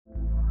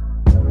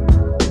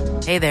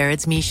Hey there,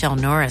 it's Michelle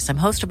Norris. I'm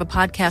host of a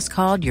podcast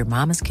called Your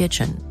Mama's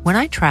Kitchen. When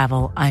I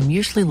travel, I'm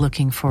usually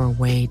looking for a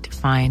way to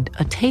find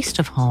a taste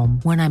of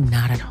home when I'm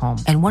not at home.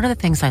 And one of the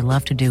things I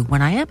love to do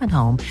when I am at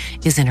home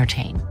is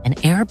entertain. And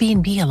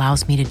Airbnb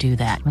allows me to do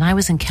that. When I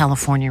was in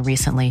California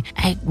recently,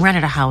 I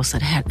rented a house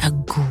that had a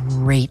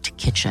great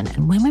kitchen.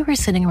 And when we were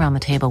sitting around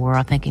the table, we were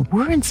all thinking,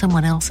 we're in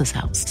someone else's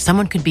house.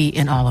 Someone could be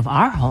in all of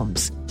our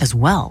homes as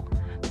well.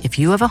 If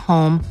you have a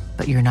home,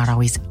 but you're not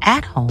always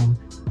at home,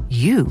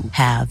 you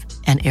have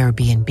an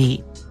Airbnb.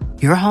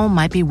 Your home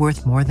might be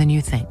worth more than you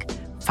think.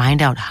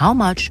 Find out how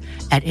much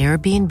at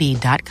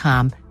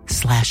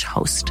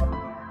airbnb.com/host.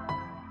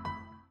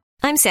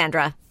 I'm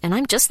Sandra, and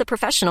I'm just the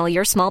professional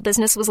your small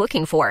business was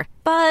looking for.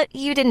 But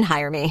you didn't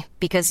hire me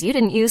because you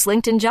didn't use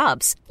LinkedIn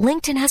Jobs.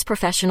 LinkedIn has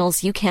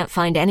professionals you can't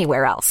find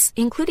anywhere else,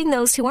 including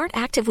those who aren't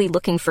actively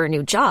looking for a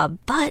new job,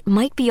 but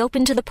might be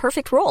open to the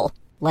perfect role,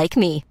 like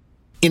me.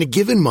 In a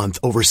given month,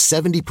 over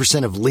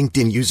 70% of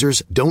LinkedIn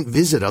users don't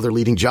visit other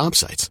leading job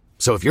sites.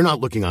 So if you're not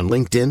looking on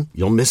LinkedIn,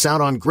 you'll miss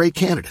out on great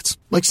candidates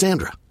like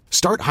Sandra.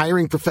 Start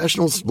hiring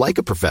professionals like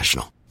a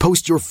professional.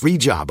 Post your free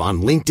job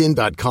on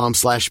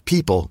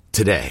linkedin.com/people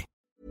today.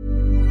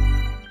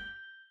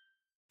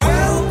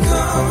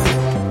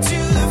 Welcome to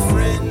the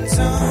friend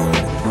zone.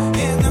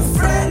 In the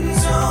friend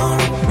zone,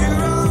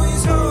 you're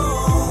always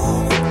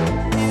home.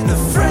 In the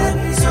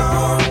friend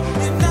zone,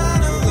 you're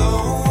not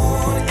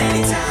alone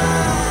anytime.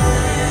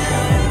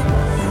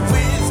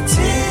 With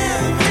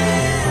Tim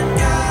and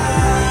Guy.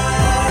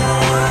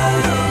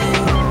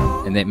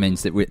 And that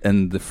means that we're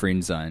in the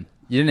friend zone.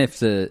 You didn't have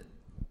to...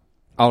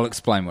 I'll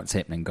explain what's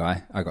happening,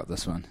 Guy. I got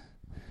this one.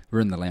 We're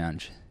in the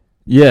lounge.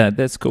 Yeah,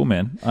 that's cool,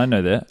 man. I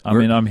know that.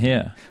 I'm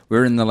here.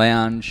 We're in the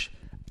lounge,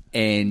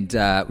 and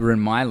we're in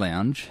my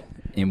lounge,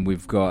 and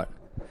we've got...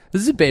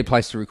 This is a bad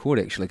place to record,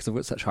 actually, because I've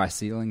got such high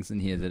ceilings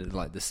in here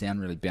that the sound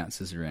really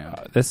bounces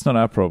around. That's not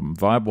our problem.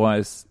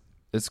 Vibe-wise,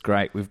 it's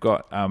great. We've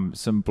got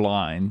some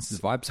blinds. This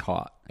vibe's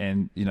hot.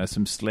 And,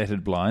 some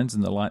slatted blinds,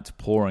 and the light's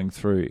pouring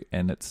through,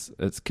 and it's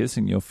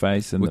kissing your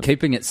face. And we're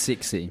keeping it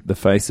sexy. The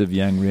face of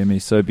young Remy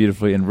so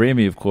beautifully. And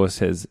Remy, of course,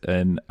 has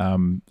an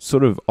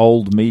sort of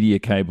old media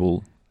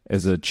cable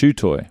as a chew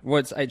toy. Well,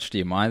 it's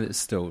HDMI that's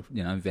still,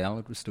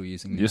 valid. We're still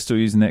using that. You're still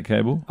using that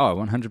cable? Oh,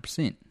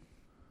 100%.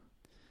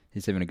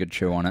 He's having a good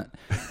chew on it.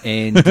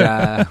 And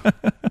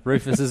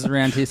Rufus is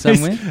around here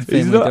somewhere.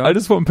 He's not, I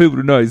just want people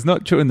to know he's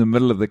not chewing the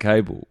middle of the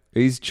cable.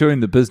 He's chewing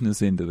the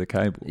business end of the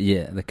cable.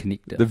 Yeah, the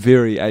connector. The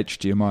very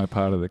HDMI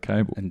part of the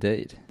cable.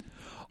 Indeed.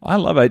 I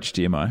love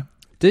HDMI.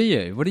 Do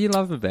you? What do you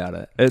love about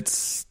it?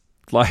 It's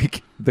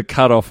like the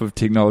cutoff of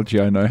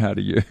technology I know how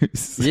to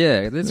use.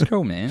 Yeah, that's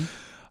cool, man.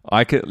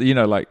 I could,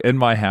 like in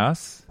my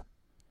house,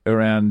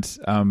 around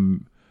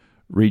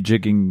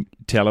rejigging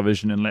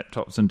television and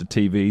laptops into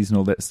TVs and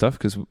all that stuff,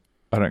 because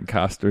I don't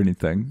cast or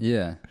anything.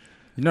 Yeah.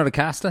 You're not a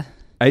caster?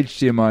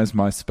 HDMI is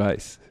my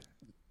space.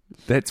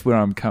 That's where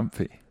I'm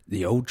comfy.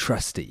 The old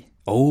trusty,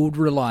 old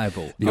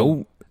reliable,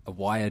 a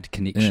wired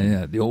connection.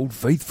 Yeah, the old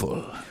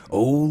faithful.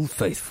 Old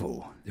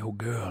faithful. The old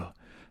girl.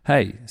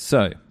 Hey,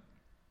 so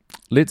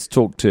let's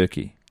talk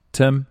turkey.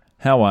 Tim,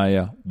 how are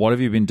you? What have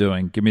you been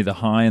doing? Give me the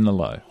high and the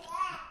low.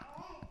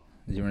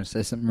 Do you want to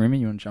say something, Remy?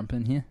 You want to jump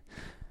in here?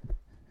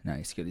 No,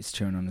 he's got his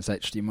chewing on his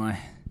HDMI.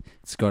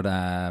 It's got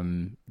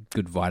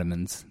good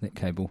vitamins, that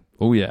cable.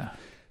 Oh, yeah.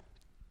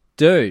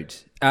 Dude,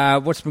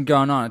 what's been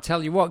going on? I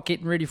tell you what,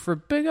 getting ready for a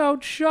big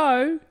old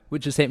show,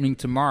 which is happening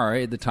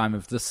tomorrow at the time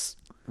of this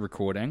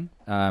recording.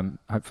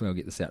 Hopefully I'll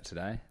get this out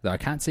today, though I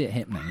can't see it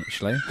happening,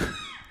 actually.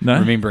 No?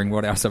 Remembering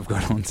what else I've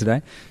got on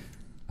today.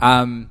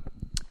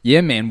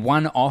 Yeah, man,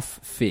 one-off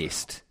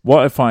fest.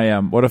 What if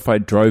I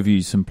drove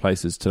you some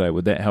places today?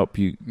 Would that help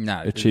you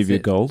achieve your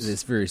goals?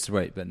 It's very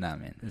sweet, but no,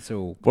 man, it's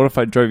all... What if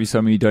I drove you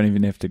somewhere you don't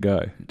even have to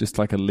go? Just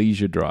like a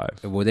leisure drive.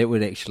 Well, that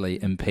would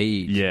actually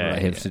impede what I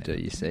have to do,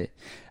 you see.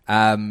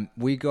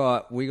 We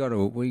got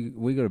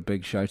a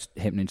big show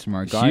happening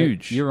tomorrow, guy.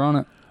 Huge. You're on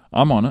it.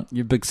 I'm on it.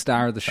 You're a big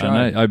star of the show.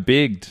 I know. I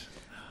begged.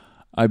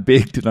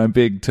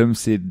 Tim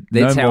said,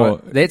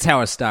 more. That's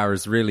how a star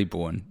is really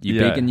born. You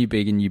beg and you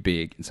beg and you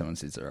beg, and someone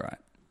says, all right,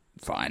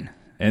 fine.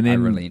 And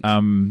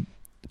then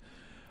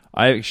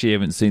I actually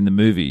haven't seen the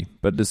movie,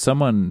 but does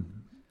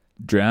someone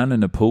drown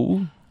in a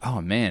pool?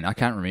 Oh, man, I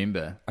can't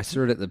remember. I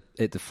saw it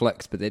at the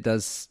flicks, but that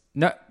does...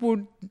 No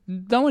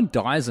one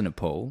dies in a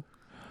pool.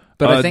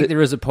 But I think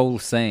there is a pool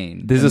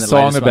scene. There's a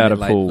song about a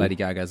pool. Lady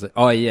Gaga's like,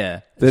 oh, yeah.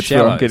 That's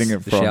where I'm getting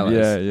it from.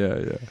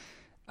 Yeah.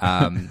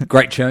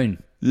 Great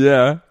tune.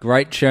 Yeah.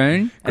 Great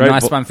tune. A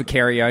nice one for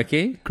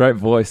karaoke. Great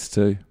voice,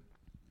 too.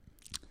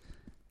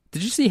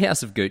 Did you see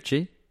House of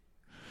Gucci?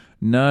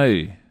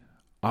 No.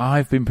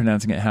 I've been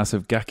pronouncing it House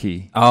of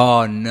Gucky.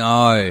 Oh,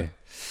 no.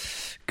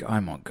 Guy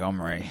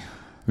Montgomery.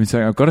 I've been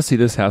saying, I've got to see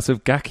this House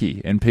of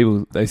Gucky. And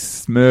people, they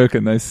smirk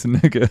and they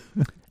snigger.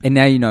 And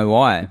now you know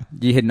why.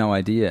 You had no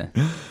idea.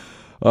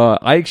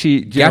 I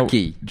actually...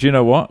 Yucky. Do you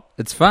know what?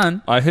 It's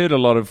fun. I heard a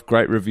lot of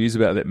great reviews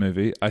about that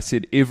movie. I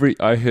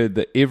heard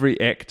that every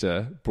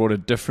actor brought a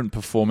different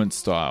performance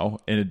style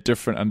and a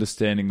different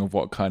understanding of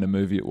what kind of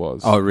movie it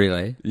was. Oh,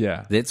 really?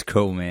 Yeah. That's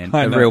cool, man.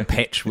 I A know. real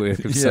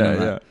patchwork of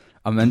cinema. Yeah.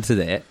 I'm into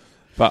that.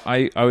 But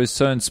I was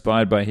so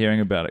inspired by hearing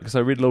about it because I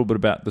read a little bit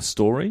about the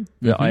story.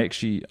 That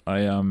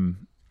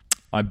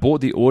I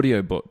bought the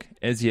audiobook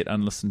as yet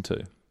unlistened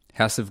to.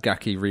 House of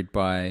Gucky, read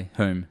by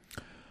whom?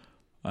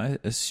 I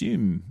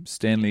assume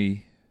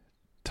Stanley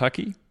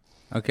Tucky.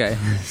 Okay,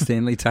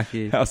 Stanley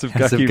Tucky. House of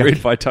Gucky,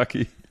 read by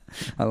Tucky.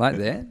 I like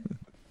that.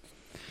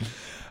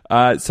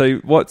 So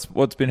what's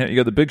been happening? You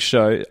got the big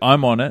show.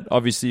 I'm on it.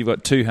 Obviously, you've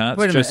got Two Hearts.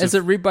 Wait a minute, is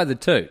it read by the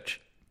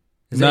Tooch?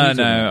 No,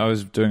 I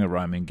was doing a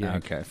rhyming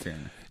gag. Okay, fair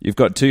enough. You've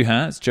got Two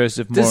Hearts,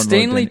 Joseph Moore. Does and Lloyd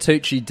Stanley Denny.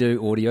 Tucci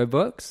do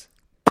audiobooks?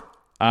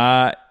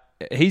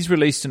 He's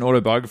released an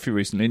autobiography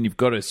recently, and you've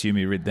got to assume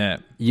he read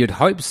that. You'd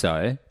hope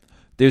so.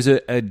 There's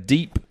a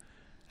deep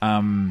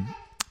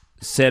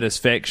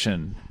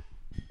satisfaction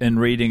in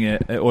reading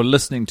it, or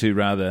listening to,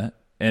 rather,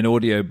 an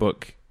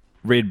audiobook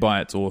read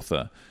by its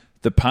author.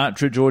 The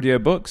Partridge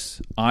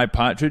audiobooks, I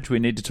Partridge, we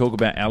need to talk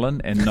about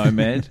Alan, and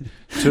Nomad.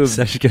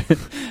 Such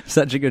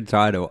a good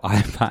title.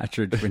 I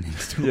Partridge. We need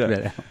to talk about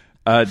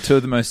it. Two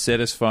of the most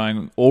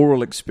satisfying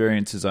oral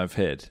experiences I've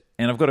had.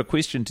 And I've got a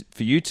question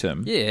for you,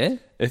 Tim. Yeah.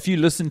 If you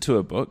listen to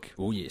a book,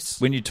 Oh, yes.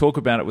 when you talk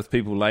about it with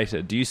people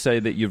later, do you say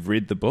that you've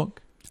read the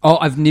book? Oh,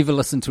 I've never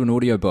listened to an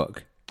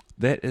audiobook.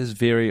 That is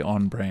very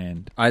on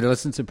brand. I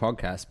listen to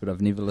podcasts, but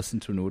I've never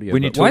listened to an audiobook.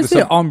 When you talk Why to is that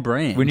some- on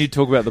brand? When you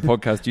talk about the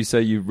podcast, do you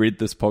say you read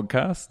this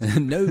podcast?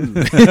 No.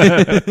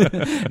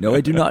 No,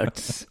 I do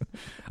not.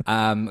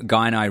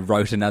 Guy and I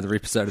wrote another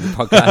episode of the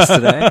podcast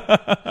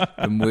today.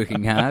 I'm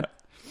working hard.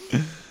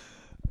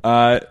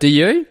 Do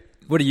you?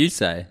 What do you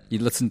say? You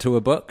listen to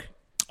a book?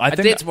 I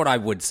think That's what I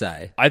would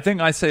say. I think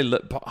I say,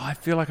 but I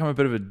feel like I'm a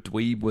bit of a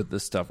dweeb with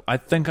this stuff. I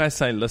think I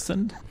say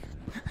listened.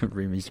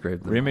 Remy's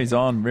grabbed them. Remy's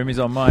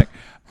on mic.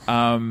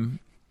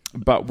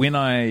 But when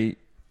I,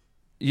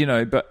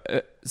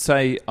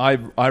 say I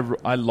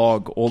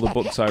log all the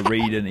books I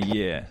read in a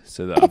year,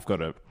 so that I've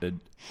got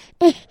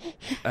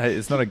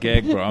it's not a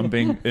gag, bro. I'm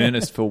being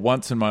earnest for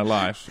once in my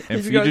life, and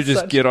He's for you got to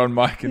just such- get on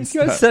mic and He's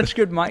got start such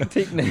good mic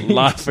technique.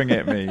 laughing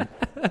at me,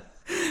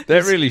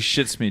 that really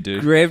shits me,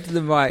 dude. Grabbed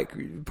the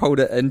mic, pulled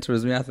it into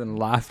his mouth, and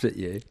laughed at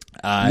you.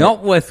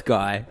 Not with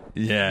Guy.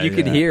 Yeah, You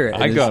could hear it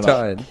in I his got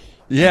tone. it.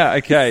 Yeah,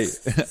 okay.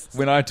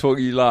 When I talk,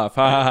 you laugh.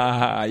 Ha ha ha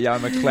ha. Yeah,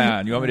 I'm a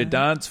clown. You want me to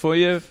dance for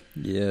you?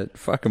 Yeah,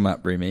 fuck him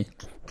up, Remy.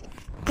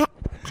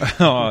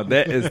 Oh,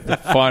 that is the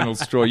final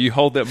straw. You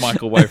hold that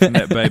mic away from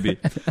that baby.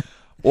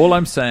 All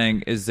I'm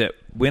saying is that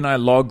when I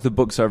log the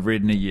books I've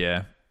read in a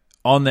year,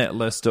 on that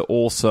list are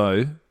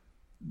also,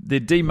 they're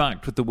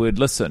demarked with the word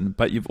listen,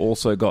 but you've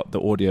also got the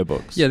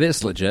audiobooks. Yeah,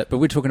 that's legit. But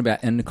we're talking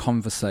about In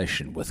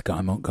Conversation with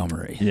Guy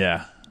Montgomery.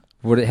 Yeah.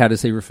 How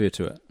does he refer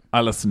to it? I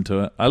listened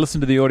to it. I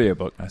listened to the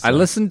audiobook. I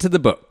listened to the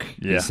book,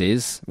 Yeah. he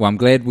says. Well, I'm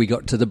glad we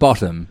got to the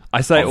bottom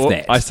I say of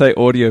that. I say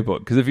audiobook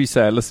because if you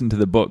say I listened to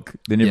the book,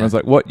 then everyone's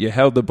like, "What? You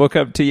held the book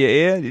up to your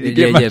ear? Did you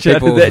get much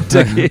out of that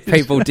ticket?"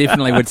 People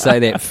definitely would say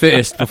that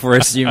first before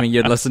assuming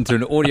you'd listen to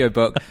an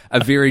audiobook,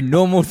 a very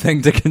normal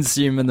thing to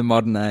consume in the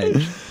modern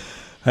age.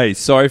 Hey,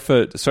 sorry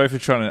for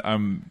trying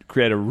to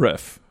create a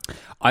riff,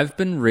 I've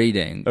been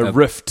reading... a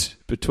rift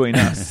between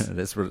us.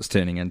 That's what it's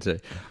turning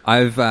into.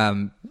 I've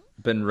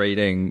been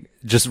reading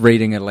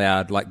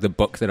aloud, like the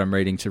book that I'm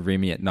reading to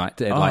Remy at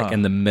night, like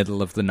in the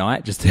middle of the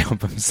night, just to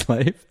help him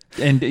sleep.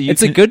 And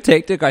It's a good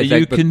tactic, I Are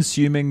think. you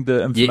consuming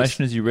the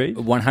information as you read?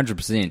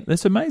 100%.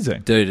 That's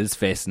amazing. Dude, it's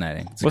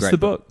fascinating. It's a What's great the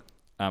book?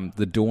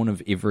 The Dawn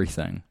of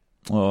Everything.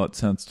 Oh, it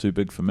sounds too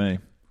big for me.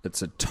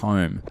 It's a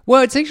tome.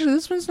 Well, it's actually,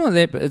 this one's not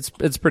that, but it's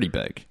pretty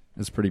big.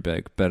 It's pretty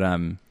big, but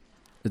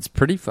it's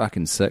pretty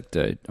fucking sick,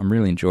 dude. I'm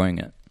really enjoying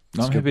it. It's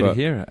a I'm good happy to book.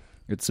 hear it.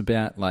 It's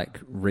about like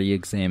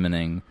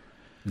re-examining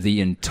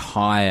the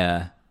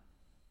entire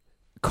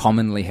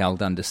commonly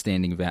held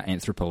understanding of our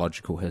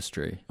anthropological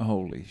history.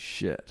 Holy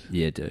shit.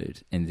 Yeah,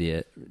 dude. And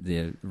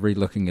they're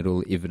re-looking at all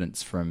the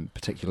evidence from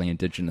particularly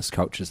indigenous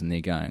cultures, and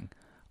they're going,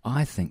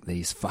 I think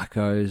these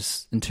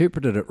fuckos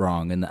interpreted it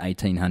wrong in the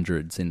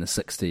 1800s, in the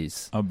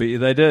 60s. I'll bet you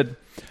they did.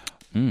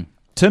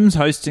 Tim's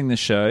hosting the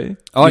show.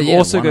 Oh, You've yeah,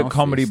 also got one-off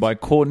comedy fest. by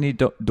Courtney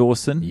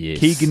Dawson, Yes.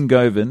 Keegan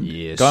Govan,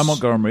 Yes. Guy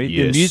Montgomery, the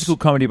Yes. musical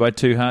comedy by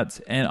Two Hearts,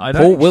 and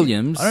Paul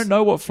Williams. I don't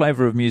know what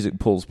flavour of music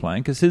Paul's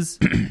playing because his...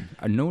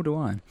 Nor do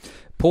I.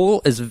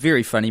 Paul is a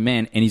very funny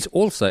man, and he's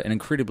also an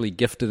incredibly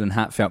gifted and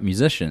heartfelt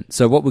musician.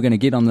 So what we're going to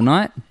get on the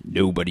night?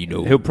 Nobody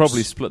knows. He'll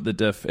probably split the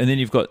diff. And then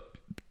you've got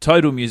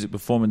total music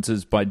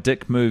performances by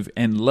Dick Move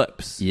and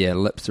Lips. Yeah,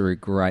 Lips are a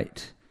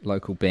great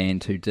local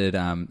band who did the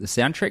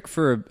soundtrack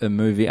for a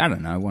movie. I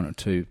don't know, one or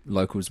two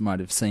locals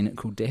might have seen it,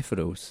 called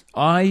Daffodils.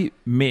 I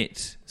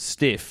met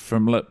Steph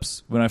from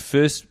Lips when I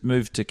first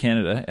moved to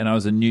Canada and I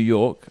was in New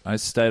York. I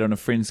stayed on a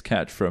friend's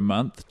couch for a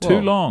month. Whoa. Too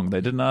long.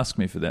 They didn't ask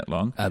me for that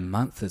long. A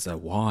month is a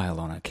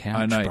while on a couch,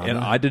 I know, brother. and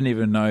I didn't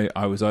even know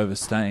I was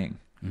overstaying.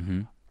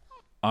 Mm-hmm.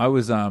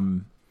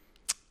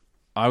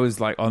 I I was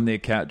like on their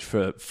couch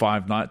for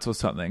 5 nights or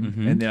something,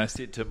 and then I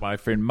said to my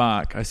friend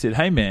Mark, I said,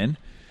 "Hey man,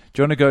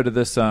 do you want to go to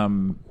this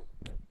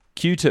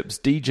Q-Tips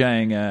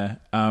DJing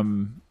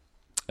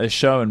a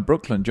show in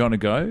Brooklyn? Do you want to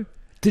go?"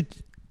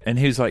 And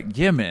he was like,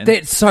 "Yeah, man."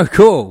 That's so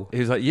cool. He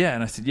was like, "Yeah,"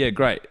 and I said, "Yeah,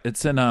 great.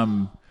 It's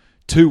in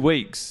 2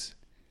 weeks."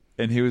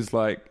 And he was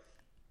like,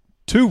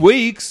 2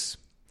 weeks?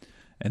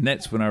 And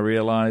that's when I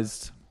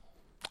realized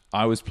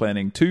I was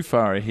planning too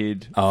far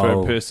ahead for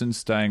a person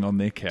staying on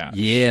their couch.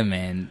 Yeah,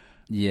 man.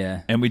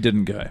 Yeah. And we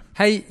didn't go.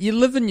 Hey, you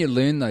live and you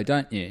learn, though,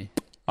 don't you?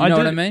 You know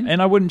what I mean?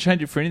 And I wouldn't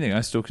change it for anything.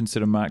 I still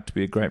consider Mark to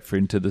be a great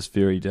friend to this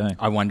very day.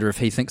 I wonder if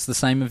he thinks the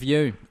same of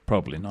you.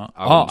 Probably not.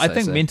 I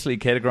think so. mentally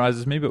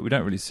categorizes me, but we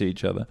don't really see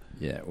each other.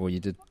 Yeah, well, you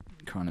did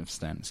kind of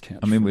stay on his couch.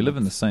 I mean, we live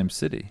in the same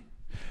city.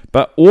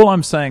 But all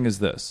I'm saying is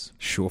this.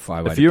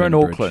 Surefire way if to you're in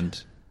burn a bridge.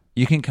 Auckland,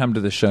 you can come to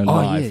the show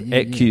live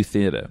at Q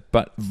Theatre.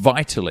 But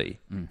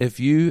vitally, if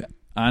you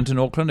aren't in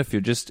Auckland, if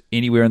you're just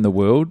anywhere in the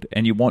world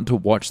and you want to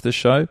watch the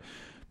show,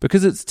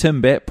 because it's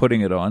Tim Batt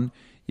putting it on,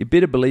 you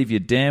better believe you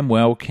damn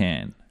well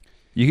can.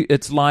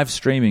 It's live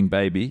streaming,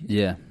 baby.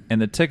 Yeah.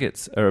 And the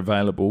tickets are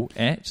available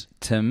at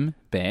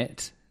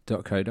timbat.co.nz.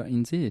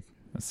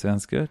 That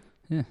sounds good.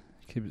 Yeah,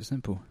 keep it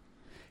simple.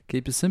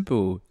 Keep it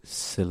simple,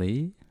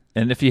 silly.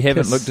 And if you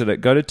haven't looked at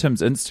it, go to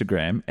Tim's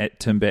Instagram at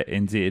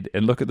timbatnz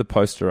and look at the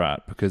poster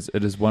art, because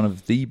it is one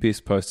of the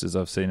best posters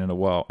I've seen in a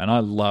while. And I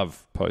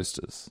love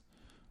posters.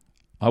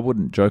 I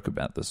wouldn't joke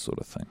about this sort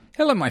of thing.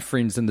 Hello, my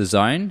friends in the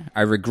zone.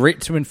 I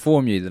regret to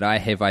inform you that I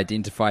have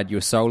identified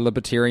your sole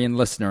libertarian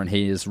listener, and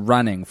he is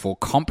running for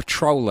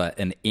comptroller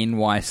in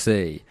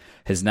NYC.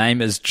 His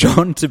name is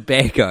John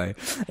Tobacco,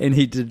 and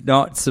he did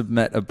not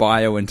submit a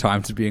bio in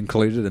time to be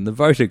included in the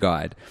voter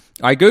guide.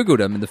 I googled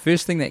him, and the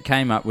first thing that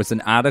came up was an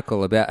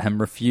article about him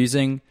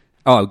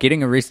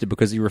getting arrested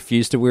because he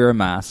refused to wear a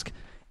mask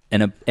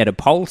at a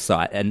poll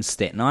site in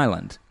Staten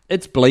Island.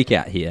 It's bleak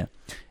out here.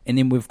 And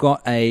then we've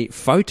got a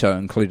photo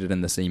included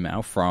in this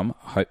email from,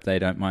 hope they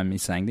don't mind me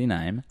saying their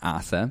name,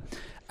 Arthur,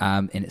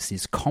 and it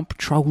says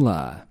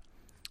comptroller,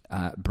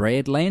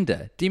 Brad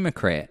Lander,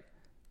 Democrat,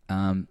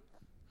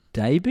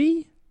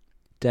 Davey,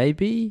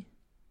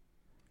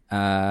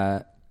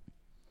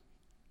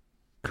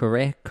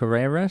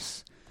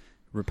 Carreras,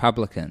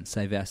 Republican,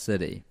 Save Our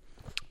City,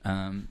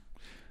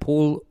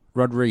 Paul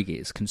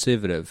Rodriguez,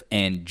 Conservative,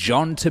 and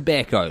John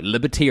Tobacco,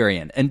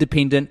 Libertarian,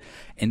 Independent,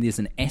 and there's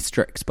an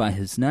asterisk by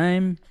his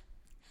name,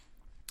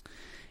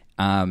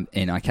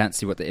 and I can't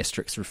see what the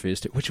asterisk refers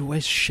to, which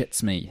always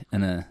shits me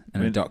in a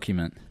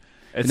document.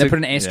 And they put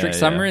an asterisk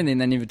somewhere, and then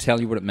they never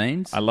tell you what it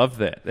means. I love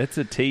that. That's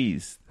a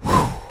tease.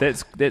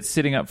 That's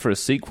setting up for a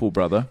sequel,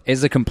 brother.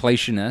 As a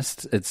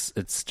completionist,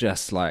 it's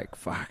just like,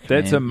 fuck.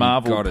 That's man, a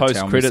Marvel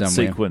post-credit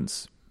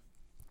sequence.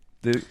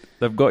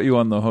 They've got you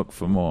on the hook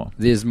for more.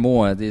 There's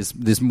more.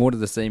 There's more to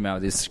this email.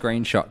 There's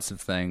screenshots of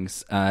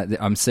things.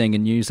 I'm seeing a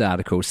news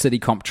article. City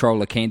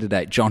Comptroller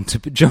candidate John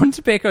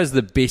Tobacco is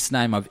the best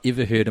name I've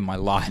ever heard in my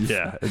life.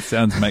 Yeah, it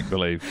sounds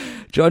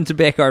make-believe. John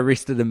Tobacco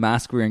arrested in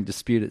mask-wearing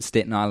dispute at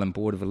Staten Island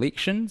Board of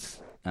Elections.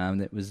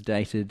 That was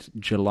dated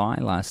July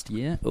last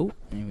year. Oh,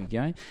 there we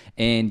go.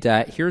 And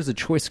here is a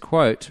choice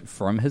quote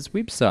from his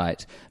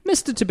website.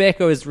 Mr.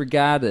 Tobacco is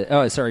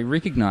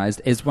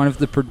recognized as one of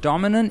the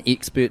predominant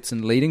experts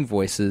and leading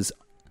voices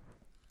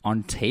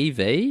on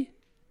TV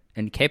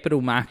and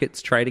capital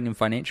markets trading and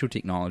financial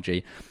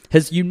technology.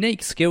 His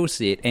unique skill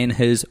set and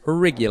his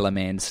regular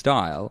man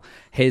style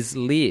has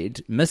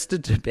led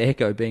Mr.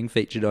 Tobacco being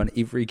featured on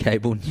every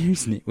cable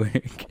news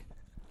network.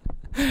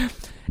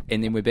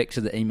 And then we're back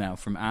to the email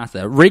from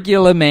Arthur.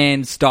 Regular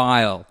man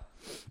style.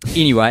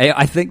 Anyway,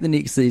 I think the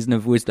next season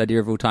of Worst Idea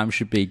of All Time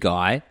should be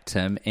Guy,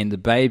 Tim, and the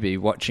baby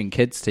watching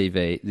kids'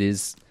 TV.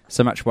 There's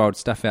so much wild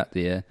stuff out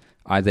there.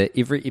 Either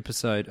every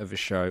episode of a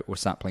show or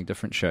sampling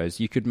different shows.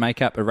 You could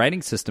make up a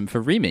rating system for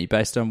Remy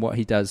based on what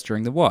he does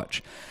during the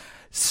watch.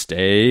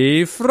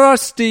 Stay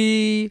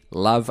frosty.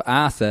 Love,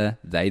 Arthur.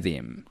 They,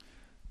 them.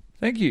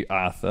 Thank you,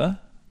 Arthur.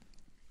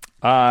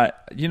 I've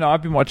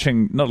been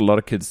watching not a lot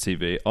of kids'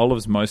 TV.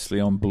 Olive's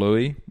mostly on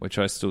Bluey, which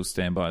I still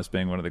stand by as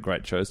being one of the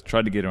great shows.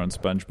 Tried to get her on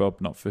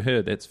SpongeBob, not for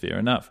her. That's fair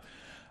enough.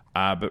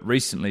 But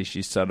recently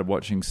she started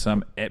watching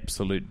some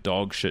absolute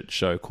dog shit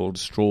show called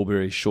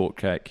Strawberry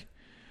Shortcake.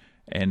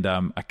 And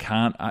I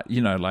can't,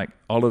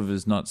 Olive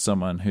is not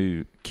someone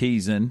who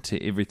keys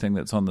into everything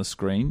that's on the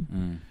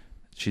screen.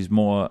 She's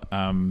more,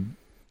 I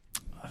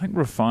think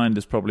refined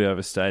is probably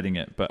overstating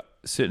it, but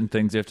certain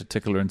things have to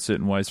tickle her in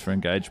certain ways for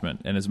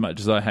engagement. And as much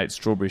as I hate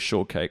Strawberry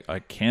Shortcake, I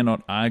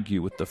cannot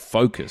argue with the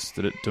focus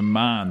that it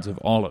demands of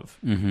Olive.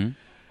 Mm-hmm.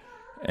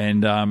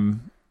 And,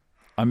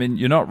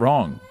 you're not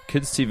wrong.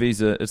 Kids' TV's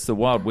it's the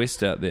Wild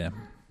West out there.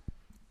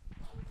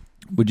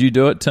 Would you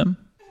do it, Tim?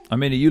 Are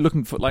you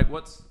looking for,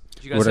 what's...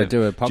 Do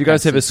you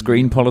guys have a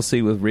screen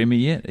policy with Remy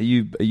yet? Are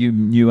you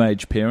new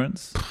age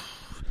parents?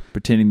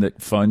 Pretending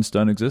that phones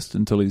don't exist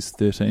until he's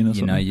 13 or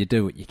something? You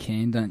do what you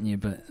can, don't you?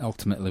 But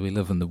ultimately we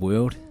live in the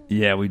world.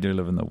 Yeah, we do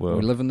live in the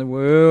world. We live in the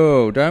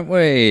world, don't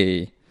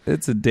we?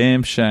 It's a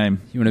damn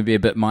shame. You want to be a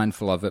bit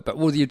mindful of it. But,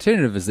 well, the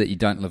alternative is that you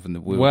don't live in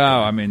the world.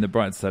 Wow, I mean, the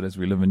bright side is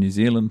we live in New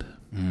Zealand.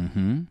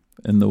 Mm-hmm.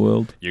 In the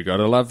world. You got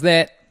to love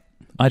that.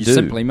 I You do.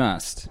 simply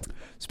must.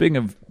 Speaking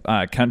of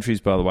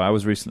countries, by the way, I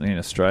was recently in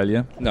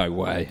Australia. No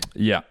way.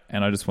 Yeah,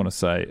 and I just want to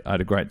say I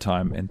had a great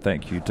time, and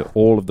thank you to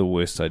all of the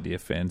Worst Idea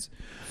fans.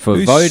 For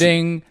Who's-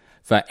 voting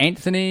for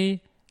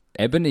Anthony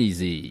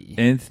Albanese.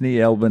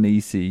 Anthony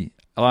Albanese.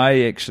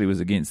 I actually was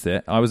against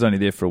that. I was only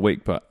there for a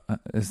week, but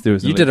there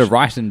was an You did a election.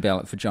 write-in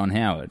ballot for John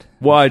Howard.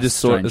 Well, I just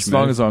thought Strange as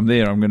long move. as I'm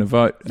there, I'm going to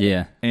vote.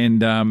 Yeah.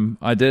 And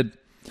I did.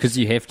 Because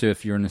you have to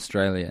if you're in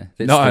Australia.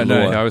 That's No,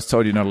 the law. I was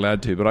told you're not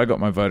allowed to, but I got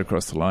my vote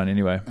across the line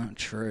anyway. Oh,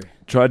 true.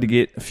 Tried to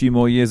get a few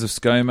more years of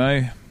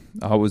ScoMo.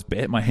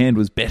 My hand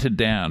was battered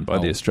down by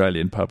the Oh.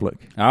 Australian public.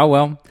 Oh,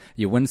 well,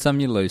 you win some,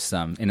 you lose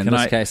some. And in Can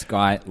this I- case,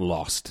 Guy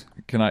lost.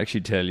 Can I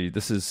actually tell you,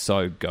 this is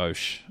so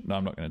gauche. No,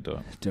 I'm not going to do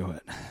it. Do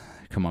it.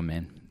 Come on,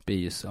 man. Be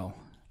your soul.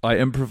 I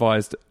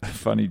improvised a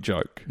funny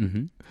joke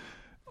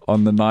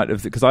on the night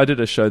of because I did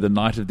a show the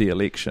night of the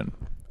election,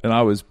 and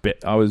I was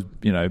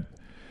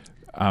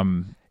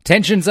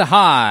Tensions are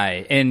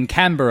high in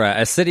Canberra,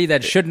 a city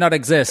that should not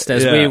exist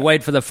as Yeah. we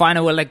wait for the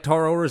final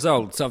electoral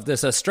results of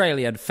this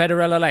Australian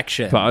federal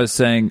election. But I was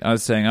saying I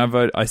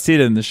said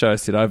in the show, I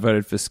said I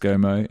voted for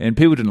ScoMo, and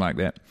people didn't like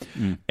that.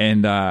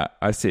 And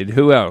I said,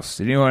 who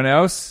else? Anyone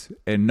else?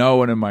 And no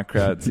one in my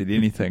crowd said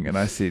anything. And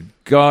I said,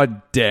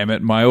 God damn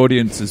it, my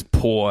audience is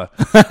poor.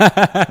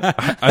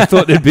 I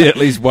thought there'd be at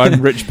least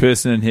one rich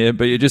person in here,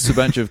 but you're just a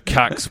bunch of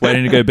cucks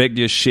waiting to go back to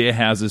your share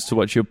houses to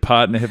watch your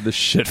partner have the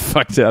shit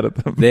fucked out of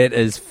them. That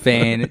is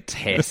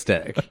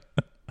fantastic.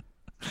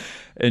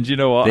 And you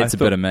know what? That's a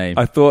bit of me.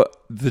 I thought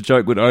the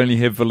joke would only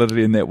have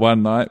validity in that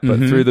one night, but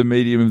through the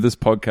medium of this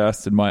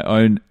podcast and my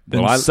own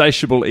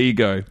insatiable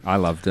ego, I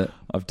loved it.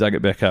 I've dug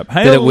it back up.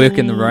 Hey, Did it work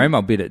in the room?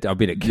 I'll bet it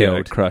Yeah,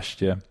 killed.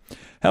 crushed, yeah.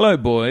 Hello,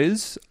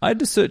 boys. I had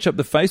to search up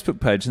the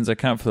Facebook page since I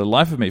can't for the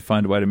life of me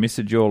find a way to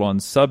message you all on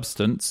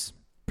Substance,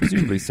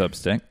 presumably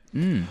Substack.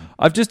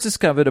 I've just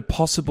discovered a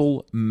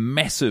possible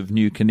massive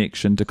new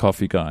connection to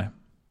Coffee Guy.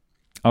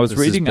 I was This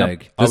reading is up.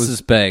 big. This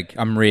is big.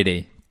 I'm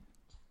ready.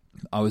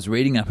 I was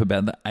reading up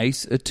about the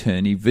Ace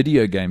Attorney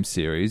video game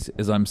series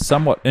as I'm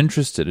somewhat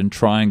interested in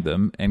trying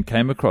them and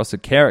came across a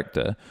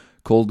character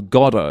called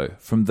Goddo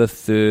from the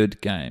third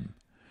game.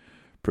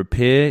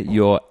 Prepare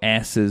your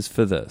asses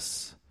for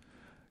this.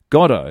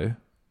 Goddo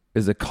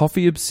is a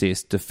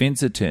coffee-obsessed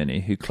defense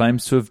attorney who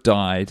claims to have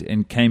died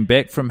and came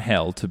back from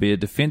hell to be a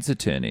defense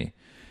attorney.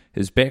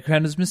 His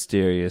background is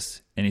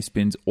mysterious, and he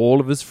spends all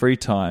of his free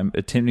time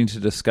attempting to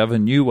discover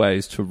new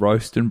ways to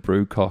roast and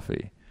brew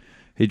coffee.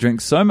 He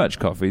drinks so much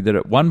coffee that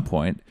at one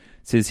point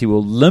says he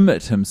will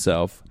limit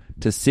himself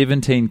to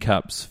 17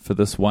 cups for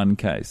this one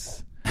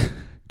case.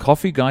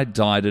 Coffee Guy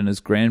died in his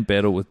grand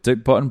battle with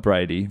Dickbot and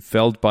Brady,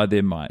 felled by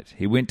their might.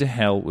 He went to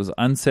hell, was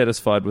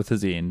unsatisfied with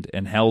his end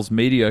and hell's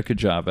mediocre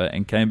Java,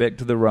 and came back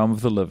to the realm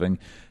of the living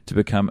to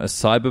become a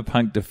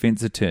cyberpunk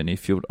defense attorney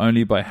fueled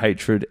only by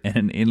hatred and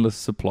an endless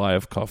supply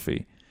of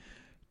coffee.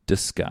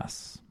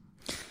 Discuss.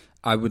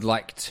 I would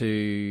like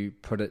to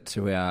put it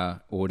to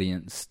our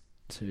audience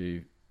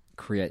to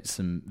create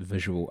some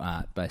visual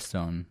art based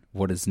on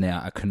what is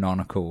now a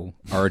canonical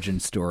origin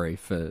story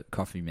for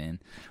Coffee Man.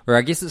 Or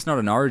I guess it's not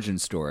an origin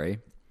story,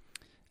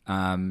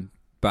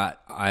 but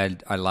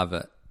I love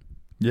it.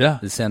 Yeah.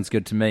 It sounds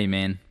good to me,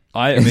 man.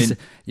 I mean,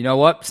 you know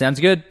what? Sounds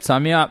good.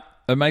 Sign me up.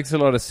 it makes a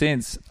lot of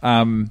sense.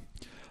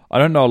 I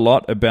don't know a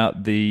lot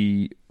about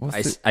the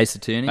Ace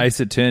Attorney. Ace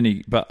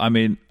Attorney, but I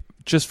mean,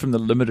 just from the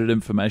limited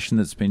information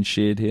that's been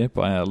shared here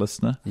by our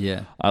listener,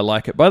 Yeah. I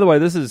like it. By the way,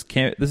 this is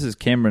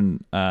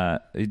Cameron.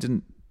 They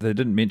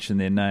didn't mention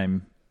their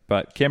name,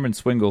 but Cameron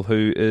Swingle,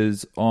 who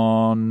is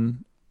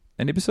on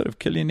an episode of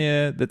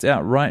Killionaire that's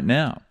out right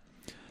now.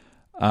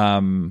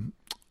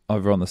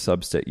 Over on the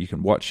Substack, you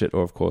can watch it,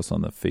 or of course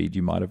on the feed,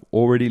 you might have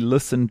already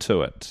listened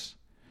to it.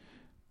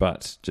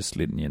 But just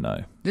letting you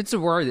know. It's a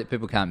worry that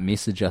people can't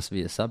message us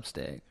via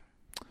Substack.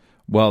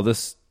 Well,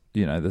 this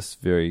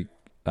very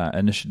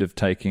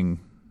initiative-taking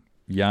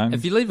young.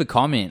 If you leave a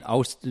comment,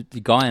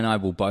 the guy and I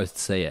will both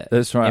see it.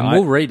 That's right. And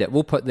we'll read it.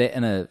 We'll put that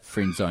in a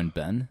Friendzone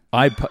bin.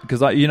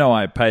 Because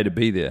I pay to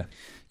be there.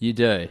 You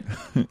do.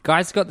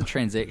 Guy's got the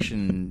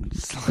transaction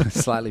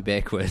slightly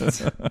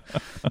backwards.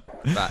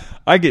 But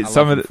I get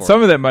some love of him for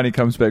some it. of that money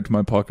comes back to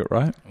my pocket,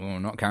 right?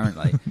 Well, not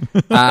currently.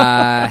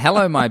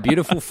 Hello, my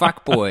beautiful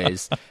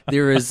fuckboys.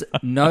 This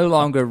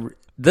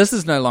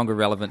is no longer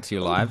relevant to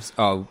your lives.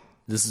 Oh,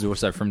 this is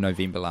also from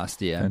November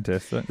last year.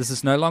 Fantastic. This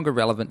is no longer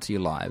relevant to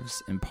your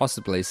lives, and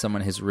possibly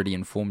someone has already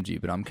informed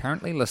you, but I'm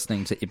currently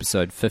listening to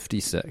episode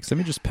 56. Let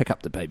me just pick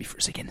up the baby for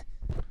a second.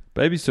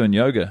 Baby's doing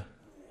yoga.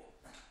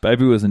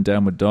 Baby was in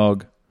Downward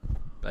Dog.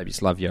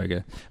 Babies love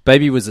yoga.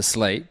 Baby was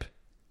asleep.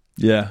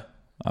 Yeah,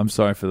 I'm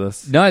sorry for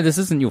this. No, this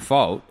isn't your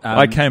fault.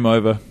 I came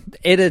over.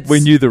 Edits We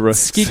knew the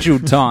risks.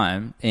 scheduled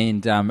time,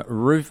 and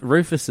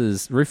Rufus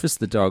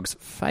the dog's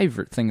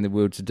favourite thing in the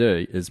world to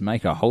do is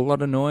make a whole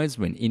lot of noise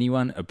when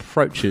anyone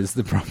approaches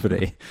the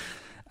property.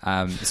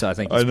 So I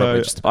think I he's know.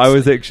 probably just. I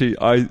was actually,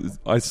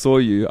 I saw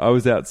you. I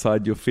was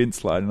outside your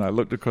fence line, and I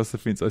looked across the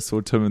fence. I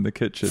saw Tim in the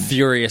kitchen.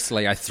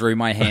 Furiously, I threw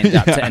my hand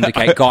up to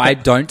indicate, Guy,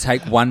 don't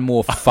take one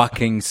more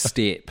fucking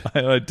step.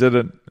 I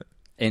didn't.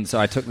 And so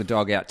I took the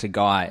dog out to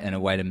Guy in a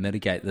way to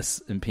mitigate this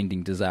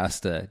impending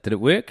disaster. Did it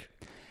work?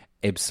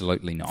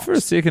 Absolutely not. For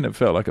a second, it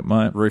felt like it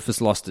might.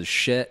 Rufus lost his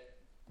shit.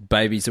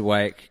 Baby's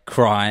awake,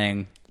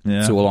 crying. Yeah.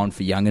 It's all on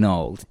for young and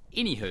old.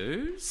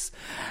 Anywho's,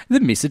 the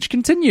message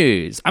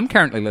continues. I'm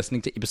currently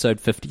listening to episode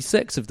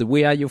 56 of the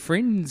We Are Your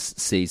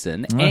Friends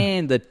season,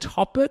 and the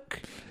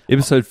topic...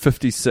 Episode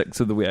 56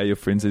 of the We Are Your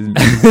Friends season.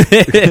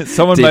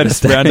 Someone made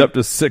us round up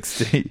to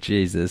 60.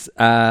 Jesus.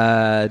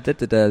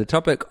 The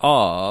topic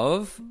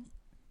of...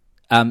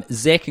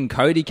 Zach and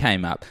Cody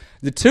came up.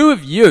 The two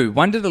of you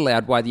wondered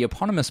aloud why the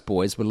eponymous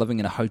boys were living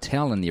in a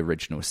hotel in the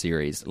original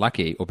series.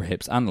 Lucky, or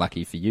perhaps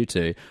unlucky for you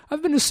two,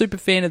 I've been a super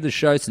fan of the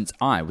show since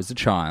I was a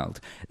child.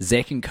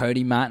 Zach and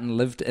Cody Martin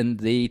lived in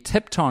the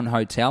Tipton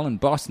Hotel in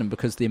Boston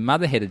because their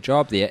mother had a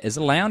job there as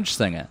a lounge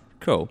singer.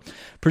 Cool.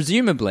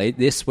 Presumably,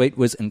 their suite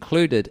was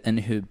included in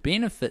her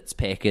benefits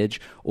package,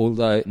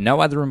 although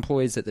no other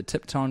employees at the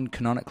Tipton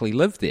canonically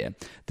live there.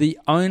 The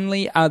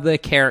only other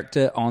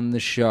character on the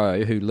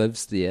show who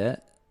lives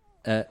there,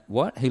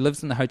 who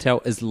lives in the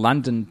hotel is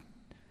London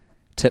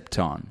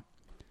Tipton,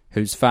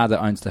 whose father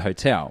owns the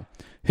hotel.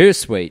 Her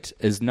suite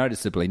is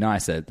noticeably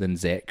nicer than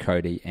Zach,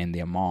 Cody, and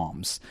their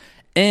moms.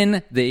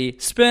 In the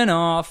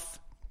spin-off...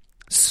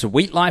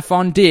 Sweet Life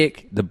on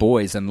Deck, the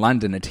boys in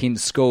London attend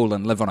school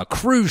and live on a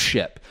cruise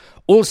ship,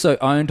 also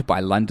owned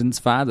by London's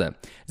father.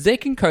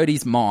 Zach and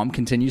Cody's mom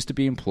continues to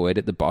be employed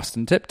at the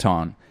Boston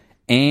Tipton,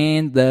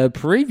 and the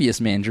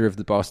previous manager of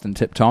the Boston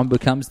Tipton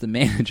becomes the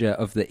manager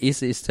of the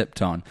SS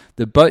Tipton,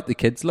 the boat the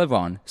kids live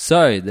on.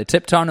 So, the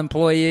Tipton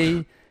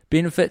employee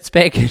benefits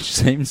package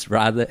seems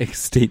rather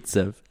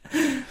extensive.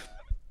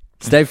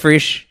 Stay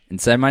fresh and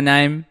say my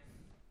name,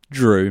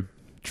 Drew.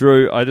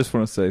 Drew, I just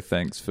want to say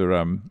thanks for...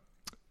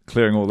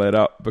 clearing all that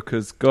up,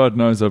 because God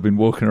knows I've been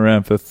walking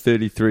around for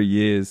 33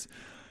 years,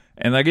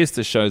 and I guess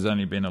the show's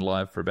only been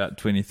alive for about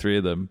 23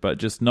 of them, but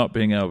just not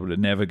being able to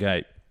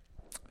navigate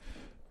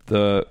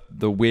the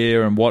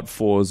where and what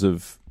fors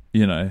of,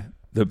 the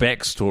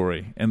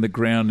backstory and the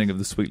grounding of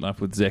the Sweet Life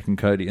with Zach and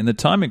Cody. And the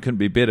timing couldn't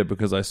be better,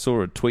 because I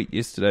saw a tweet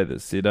yesterday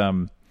that said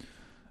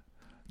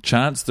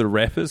Chance the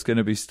Rapper's going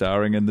to be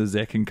starring in the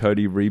Zach and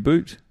Cody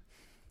reboot.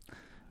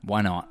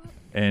 Why not?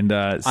 And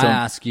I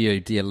ask you,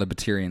 dear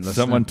libertarian listener,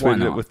 someone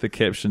tweeted it with the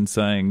caption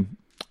saying,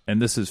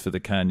 and this is for the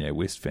Kanye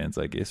West fans,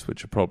 I guess,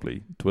 which are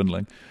probably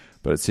dwindling,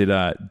 but it said,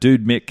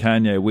 dude met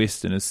Kanye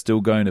West and is still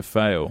going to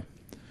fail,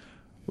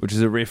 which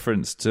is a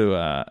reference to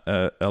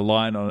a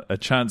line on a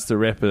Chance the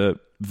Rapper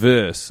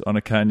verse on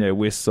a Kanye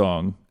West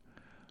song.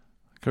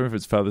 I can't remember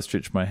if it's Father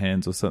Stretch My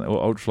Hands or something,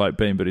 or Ultralight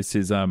Beam, but it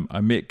says, I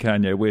met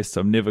Kanye West,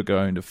 I'm never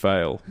going to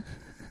fail.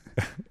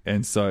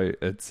 And so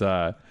it's...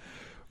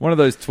 one of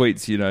those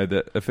tweets,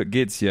 that if it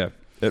gets you,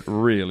 it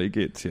really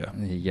gets you.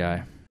 There you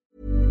go.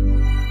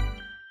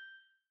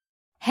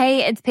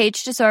 Hey, it's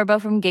Paige DeSorbo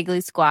from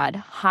Giggly Squad.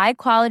 High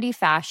quality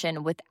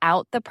fashion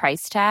without the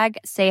price tag.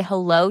 Say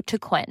hello to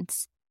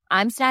Quince.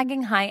 I'm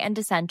snagging high-end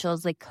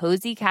essentials like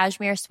cozy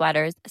cashmere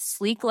sweaters,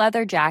 sleek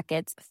leather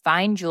jackets,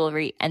 fine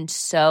jewelry, and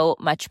so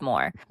much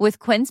more. With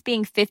Quince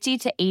being 50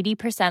 to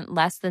 80%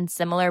 less than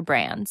similar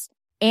brands.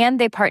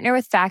 And they partner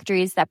with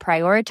factories that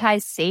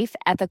prioritize safe,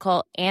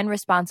 ethical, and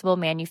responsible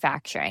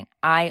manufacturing.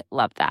 I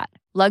love that.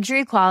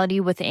 Luxury quality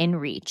within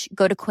reach.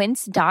 Go to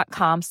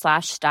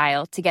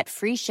quince.com/style to get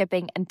free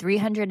shipping and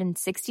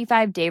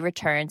 365-day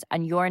returns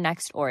on your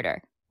next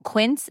order.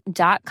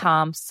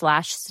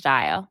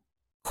 Quince.com/style.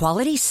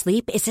 Quality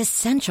sleep is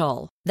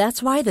essential.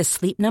 That's why the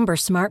Sleep Number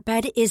Smart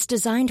Bed is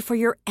designed for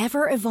your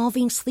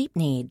ever-evolving sleep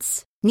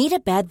needs. Need a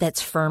bed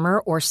that's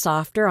firmer or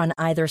softer on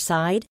either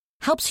side?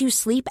 Helps you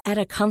sleep at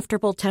a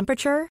comfortable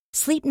temperature?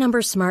 Sleep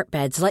Number Smart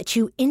Beds let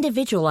you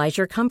individualize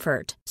your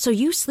comfort, so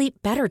you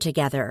sleep better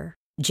together.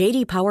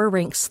 J.D. Power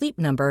ranks Sleep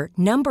Number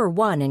number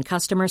 1 in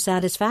customer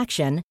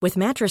satisfaction with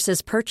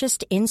mattresses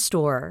purchased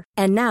in-store.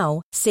 And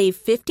now, save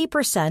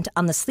 50%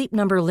 on the Sleep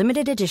Number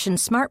Limited Edition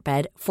Smart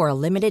Bed for a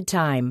limited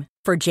time.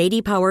 For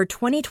J.D. Power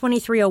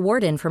 2023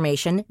 award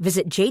information,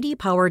 visit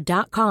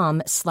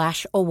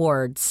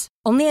jdpower.com/awards.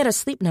 Only at a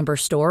Sleep Number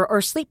store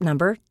or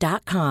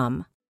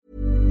sleepnumber.com.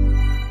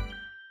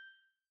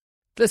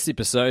 This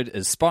episode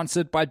is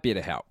sponsored by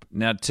BetterHelp.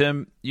 Now,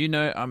 Tim,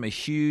 I'm a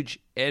huge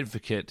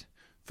advocate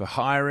for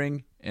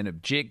hiring an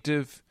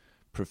objective,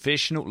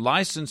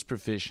 licensed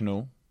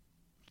professional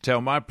to tell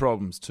my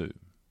problems to,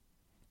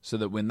 so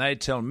that when they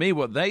tell me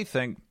what they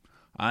think,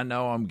 I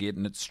know I'm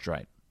getting it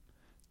straight.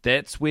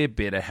 That's where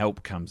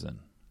BetterHelp comes in.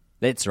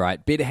 That's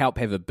right. BetterHelp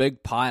have a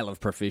big pile of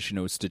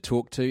professionals to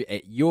talk to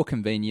at your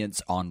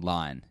convenience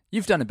online.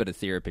 You've done a bit of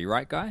therapy,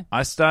 right, Guy?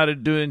 I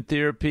started doing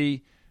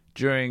therapy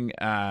during,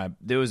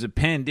 there was a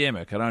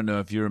pandemic, I don't know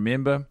if you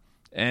remember,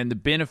 and the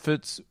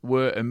benefits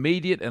were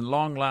immediate and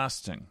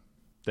long-lasting.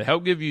 They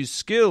help give you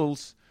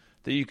skills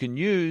that you can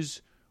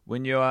use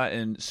when you are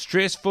in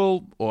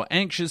stressful or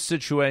anxious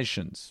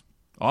situations.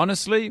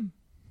 Honestly,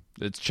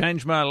 it's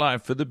changed my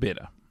life for the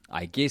better.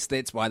 I guess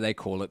that's why they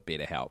call it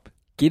BetterHelp.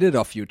 Get it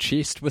off your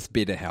chest with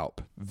BetterHelp.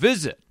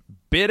 Visit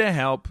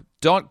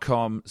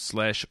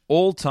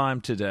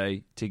betterhelp.com/alltime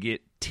today to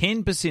get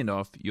 10%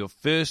 off your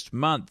first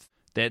month.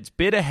 That's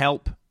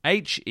BetterHelp,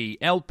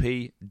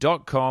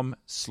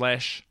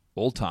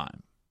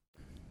 HELP.com/alltime.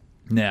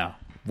 Now,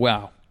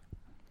 wow,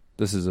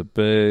 this is a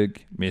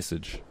big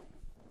message.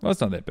 Well, it's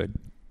not that big.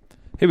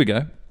 Here we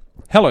go.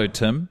 Hello,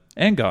 Tim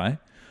and Guy.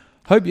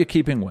 Hope you're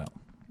keeping well.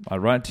 I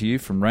write to you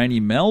from rainy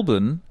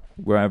Melbourne,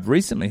 where I've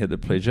recently had the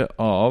pleasure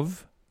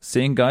of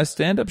seeing Guy's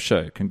stand-up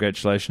show.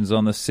 Congratulations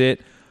on the set.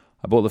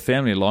 I brought the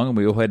family along and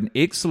we all had an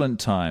excellent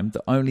time.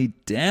 The only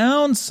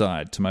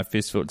downside to my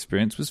festival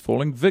experience was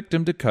falling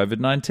victim to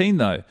COVID-19,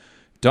 though.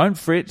 Don't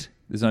fret,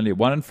 there's only a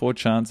 1 in 4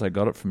 chance I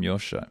got it from your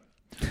show.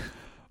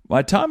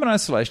 My time in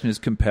isolation has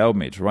compelled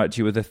me to write to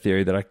you with a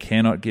theory that I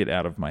cannot get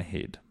out of my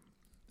head.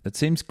 It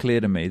seems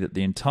clear to me that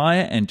the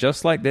entire And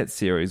Just Like That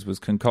series was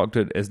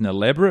concocted as an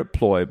elaborate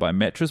ploy by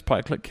Mattress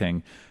Pikelet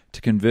King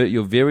to convert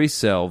your very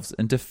selves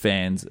into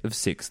fans of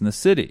Sex and the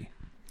City.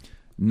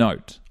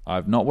 Note, I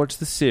have not watched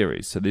the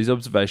series, so these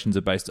observations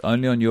are based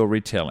only on your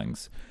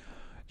retellings.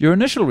 Your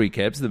initial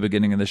recaps at the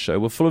beginning of the show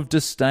were full of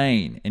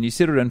disdain, and you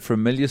settled in for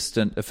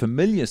a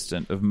familiar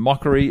stint of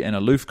mockery and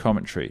aloof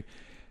commentary.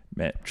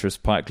 Mattress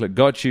Pikelet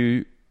got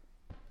you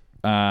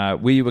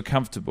where you were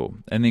comfortable,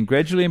 and then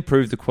gradually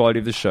improved the quality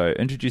of the show,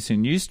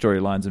 introducing new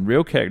storylines and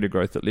real character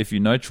growth that left you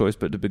no choice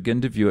but to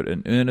begin to view it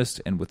in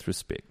earnest and with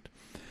respect.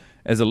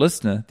 As a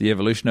listener, the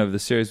evolution over the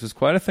series was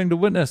quite a thing to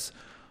witness.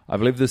 I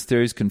believe this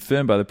theory is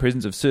confirmed by the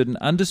presence of certain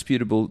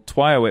undisputable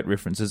Twilight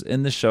references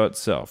in the show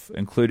itself,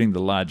 including the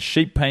large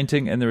sheep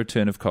painting and the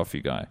return of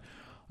Coffee Guy.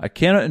 I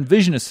cannot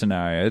envision a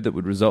scenario that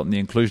would result in the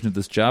inclusion of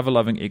this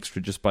Java-loving extra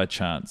just by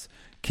chance.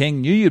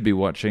 King knew you'd be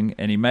watching,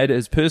 and he made it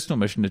his personal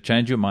mission to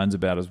change your minds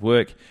about his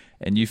work,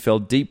 and you fell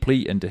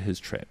deeply into his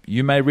trap.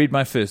 You may read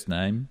my first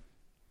name,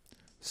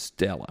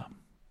 Stella.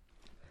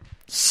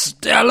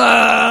 Stella!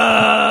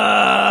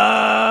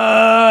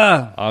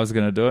 I was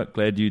going to do it.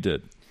 Glad you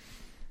did.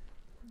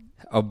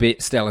 I'll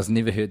bet Stella's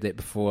never heard that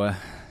before,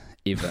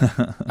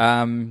 ever.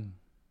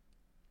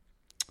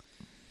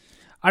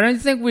 I don't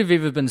think we've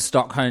ever been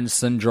Stockholm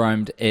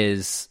syndromed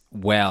as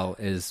well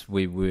as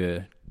we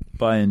were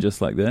By And Just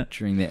Like That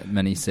during that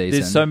mini season.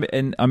 There's so,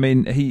 and I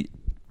mean,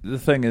 the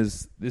thing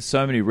is, there's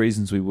so many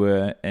reasons we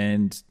were,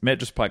 and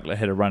Mattress Pikelet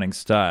had a running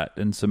start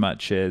in so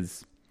much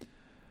as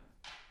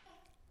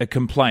a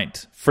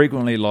complaint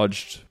frequently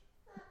lodged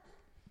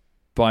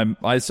by,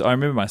 I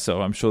remember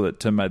myself, I'm sure that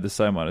Tim made the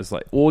same one, it's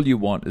like, all you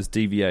want is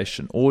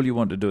deviation. All you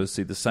want to do is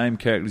see the same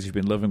characters you've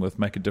been living with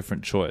make a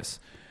different choice.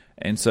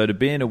 And so to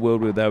be in a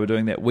world where they were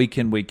doing that week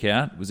in, week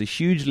out was a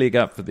huge leg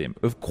up for them.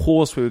 Of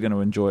course we were going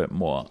to enjoy it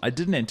more. I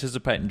didn't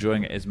anticipate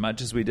enjoying it as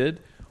much as we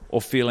did or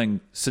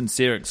feeling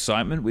sincere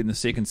excitement when the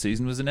second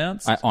season was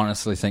announced. I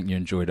honestly think you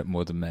enjoyed it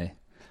more than me.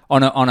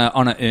 On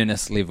an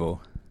earnest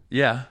level.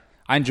 Yeah.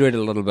 I enjoyed it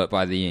a little bit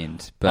by the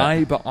end. But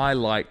I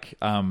like,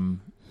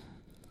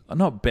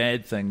 not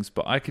bad things,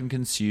 but I can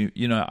consume,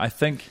 I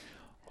think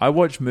I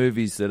watch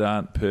movies that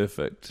aren't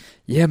perfect.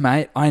 Yeah,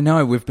 mate, I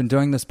know. We've been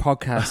doing this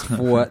podcast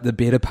for the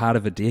better part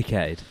of a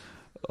decade.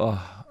 I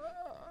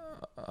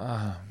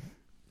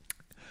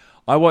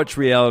watch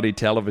reality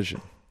television.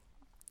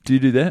 Do you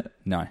do that?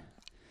 No.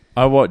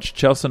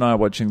 Chelsea and I are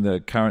watching the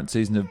current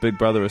season of Big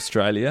Brother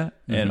Australia,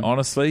 and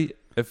honestly,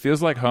 it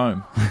feels like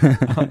home.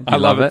 I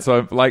love it.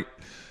 So,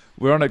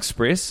 we're on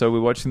Express, so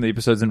we're watching the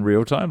episodes in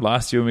real time.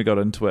 Last year when we got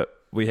into it,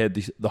 we had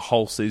the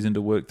whole season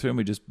to work through, and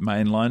we just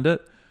mainlined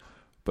it.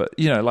 But,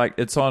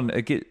 it's on,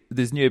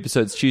 there's new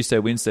episodes Tuesday,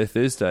 Wednesday,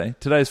 Thursday.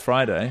 Today's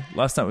Friday.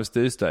 Last night was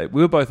Thursday.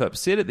 We were both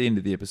upset at the end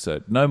of the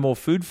episode. No more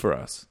food for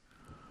us.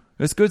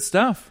 It's good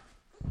stuff.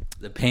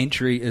 The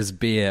pantry is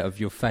bare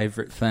of your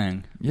favourite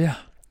thing. Yeah.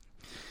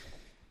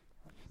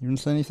 You want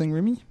to say anything,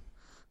 Remy?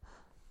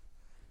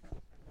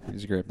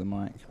 Please grab the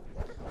mic.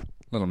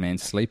 Little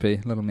man's sleepy.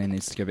 Little man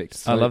needs to go back to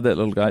sleep. I love that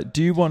little guy.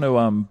 Do you want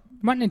to...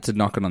 Might need to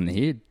knock it on the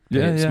head.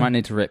 Yeah. Might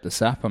need to wrap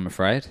this up, I'm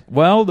afraid.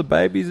 Well, the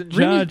baby's in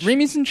charge.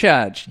 Remy's in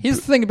charge. Here's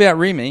the thing about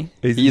Remy.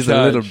 He's a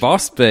charge. little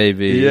boss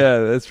baby. Yeah,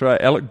 that's right.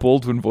 Alec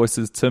Baldwin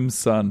voices Tim's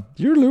son.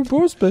 You're a little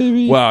boss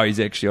baby. Wow, he's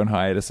actually on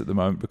hiatus at the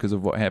moment because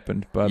of what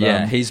happened. But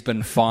yeah, he's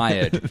been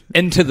fired.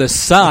 Into the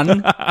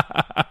sun.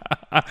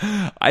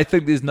 I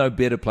think there's no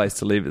better place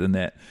to leave it than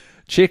that.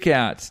 Check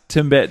out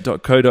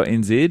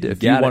timbat.co.nz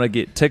if you want to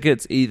get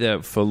tickets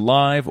either for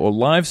live or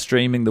live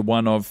streaming the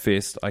One Of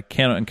Fest. I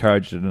cannot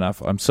encourage it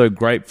enough. I'm so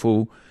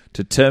grateful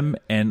to Tim.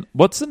 And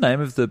what's the name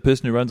of the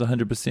person who runs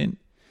 100%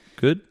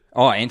 Good?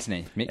 Oh,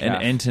 Anthony Metcalf.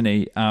 And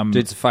Anthony.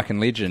 Dude's a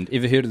fucking legend.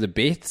 Ever heard of the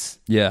Beths?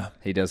 Yeah.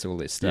 He does all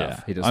that stuff.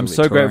 Yeah. He does I'm all that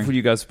so touring. grateful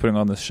you guys for putting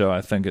on this show. I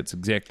think it's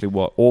exactly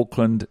what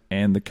Auckland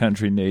and the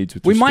country needs.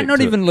 With we might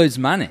not even lose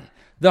money.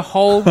 The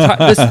whole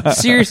time,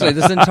 seriously,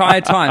 this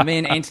entire time, me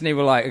and Anthony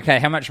were like, okay,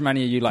 how much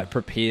money are you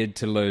prepared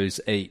to lose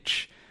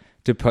each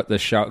to put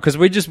this show? Because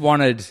we just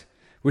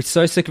we're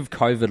so sick of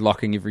COVID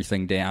locking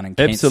everything down and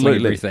cancelling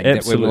everything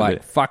that we were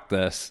like, fuck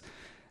this.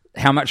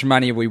 how much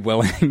money are we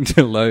willing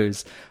to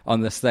lose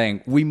on this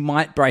thing? We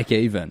might break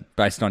even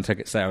based on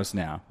ticket sales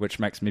now, which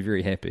makes me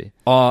very happy.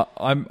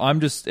 I'm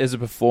just, as a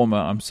performer,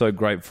 I'm so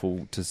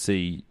grateful to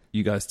see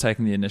you guys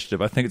taking the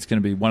initiative. I think it's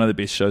going to be one of the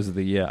best shows of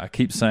the year. I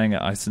keep saying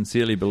it. I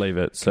sincerely believe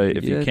it. So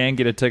if you can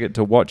get a ticket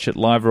to watch it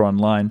live or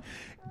online,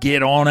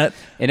 get on it.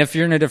 And if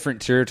you're in a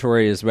different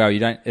territory as well, you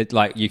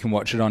can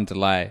watch it on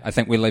delay. I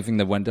think we're leaving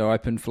the window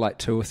open for like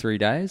 2 or 3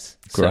 days.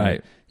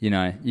 Great.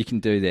 So, you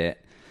can do that.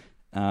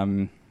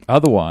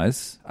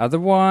 Otherwise,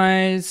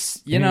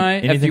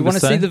 if you want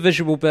to see the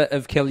visual bit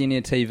of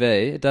Kellionaire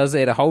TV, it does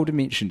add a whole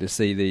dimension to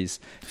see these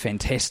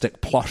fantastic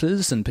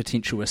plotters and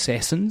potential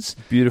assassins.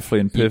 Beautifully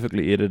and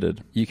perfectly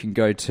edited. You can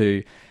go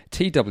to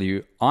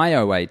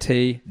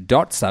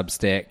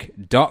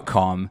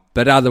twioat.substack.com.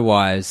 But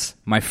otherwise,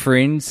 my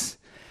friends,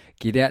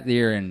 get out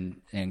there and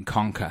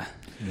conquer,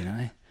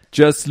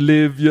 Just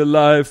live your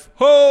life.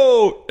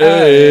 Ho!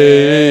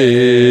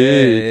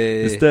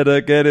 Hey. Instead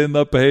of getting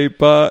the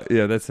paper.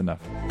 Yeah, that's enough.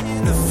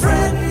 In the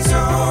friend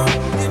zone,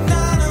 you're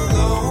not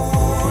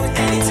alone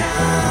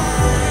anytime.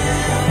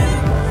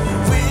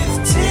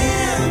 With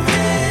Tim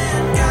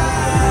and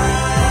Guy.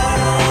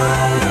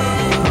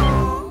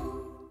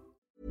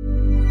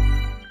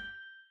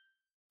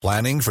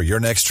 Planning for your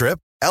next trip?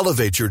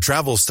 Elevate your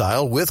travel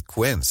style with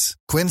Quince.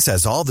 Quince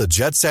has all the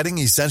jet-setting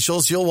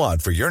essentials you'll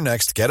want for your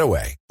next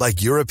getaway,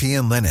 like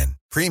European linen,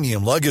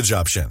 premium luggage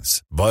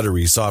options,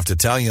 buttery soft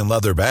Italian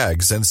leather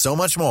bags, and so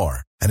much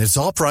more. And it's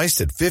all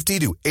priced at 50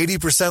 to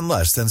 80%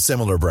 less than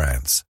similar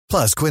brands.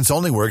 Plus, Quince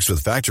only works with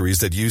factories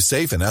that use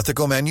safe and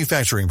ethical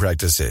manufacturing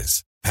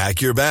practices.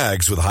 Pack your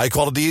bags with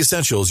high-quality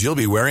essentials you'll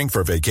be wearing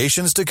for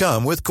vacations to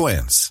come with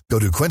Quince. Go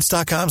to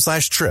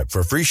quince.com/trip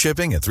for free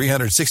shipping and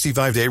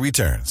 365-day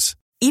returns.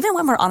 Even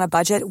when we're on a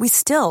budget, we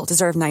still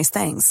deserve nice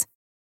things.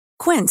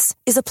 Quince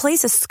is a place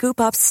to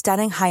scoop up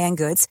stunning high-end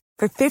goods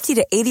for 50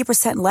 to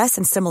 80% less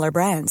than similar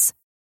brands.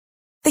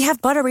 They have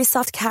buttery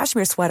soft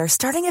cashmere sweaters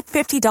starting at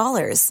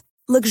 $50,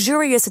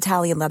 luxurious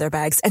Italian leather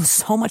bags, and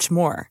so much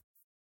more.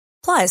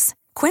 Plus,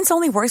 Quince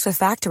only works with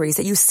factories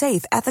that use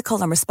safe,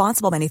 ethical, and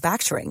responsible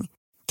manufacturing.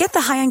 Get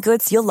the high-end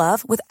goods you'll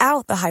love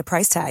without the high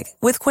price tag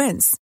with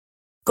Quince.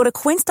 Go to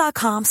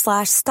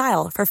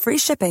quince.com/style for free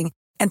shipping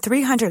and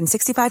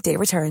 365-day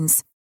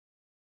returns.